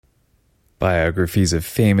biographies of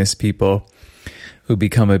famous people who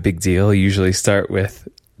become a big deal usually start with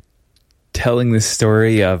telling the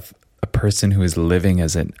story of a person who is living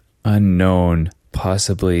as an unknown,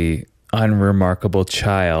 possibly unremarkable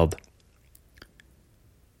child.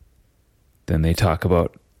 Then they talk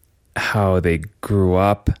about how they grew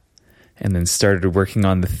up and then started working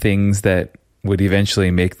on the things that would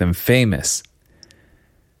eventually make them famous.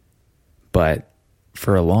 But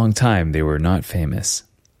for a long time, they were not famous.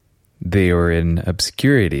 They were in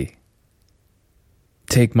obscurity.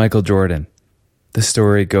 Take Michael Jordan. The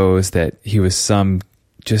story goes that he was some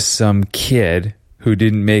kid who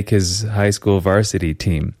didn't make his high school varsity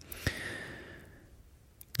team.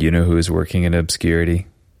 You know who is working in obscurity?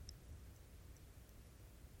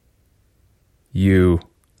 You.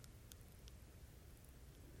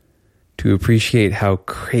 To appreciate how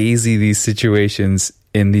crazy these situations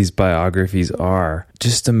in these biographies are,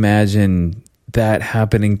 just imagine that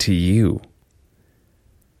happening to you.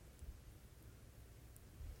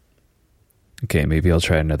 Okay, maybe I'll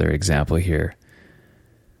try another example here.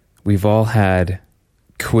 We've all had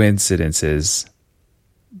coincidences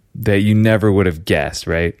that you never would have guessed,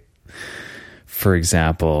 right? For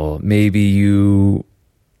example, maybe you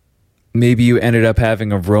ended up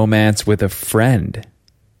having a romance with a friend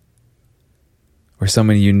or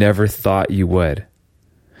someone you never thought you would.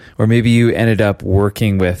 Or maybe you ended up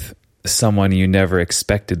working with someone you never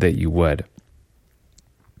expected that you would.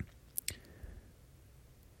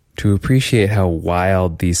 To appreciate how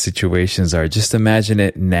wild these situations are, just imagine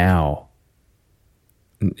it now.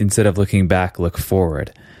 Instead of looking back, look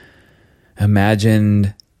forward.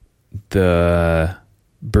 Imagine the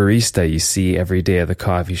barista you see every day at the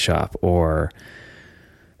coffee shop, or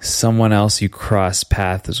someone else you cross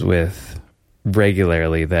paths with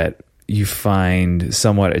regularly that you find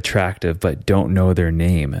somewhat attractive but don't know their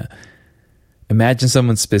name. Imagine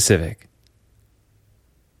someone specific.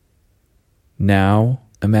 Now,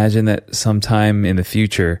 imagine that sometime in the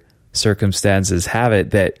future, circumstances have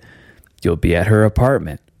it that you'll be at her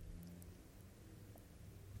apartment,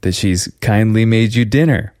 that she's kindly made you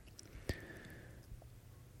dinner.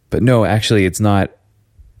 But no, actually, it's not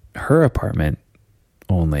her apartment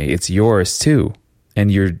only. It's yours too.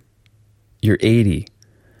 And you're 80.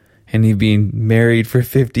 And you've been married for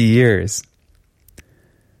 50 years.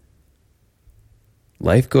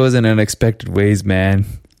 Life goes in unexpected ways, man.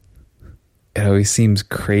 It always seems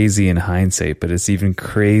crazy in hindsight, but it's even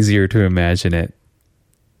crazier to imagine it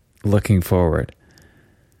looking forward.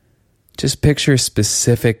 Just picture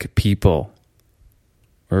specific people,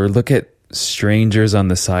 or look at strangers on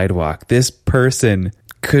the sidewalk. This person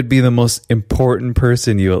could be the most important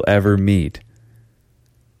person you'll ever meet.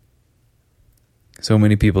 So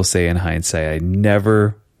many people say in hindsight, I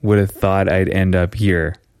never would have thought I'd end up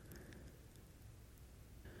here.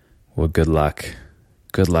 Well, good luck.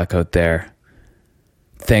 Good luck out there.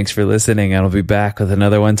 Thanks for listening, and I'll be back with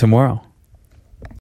another one tomorrow.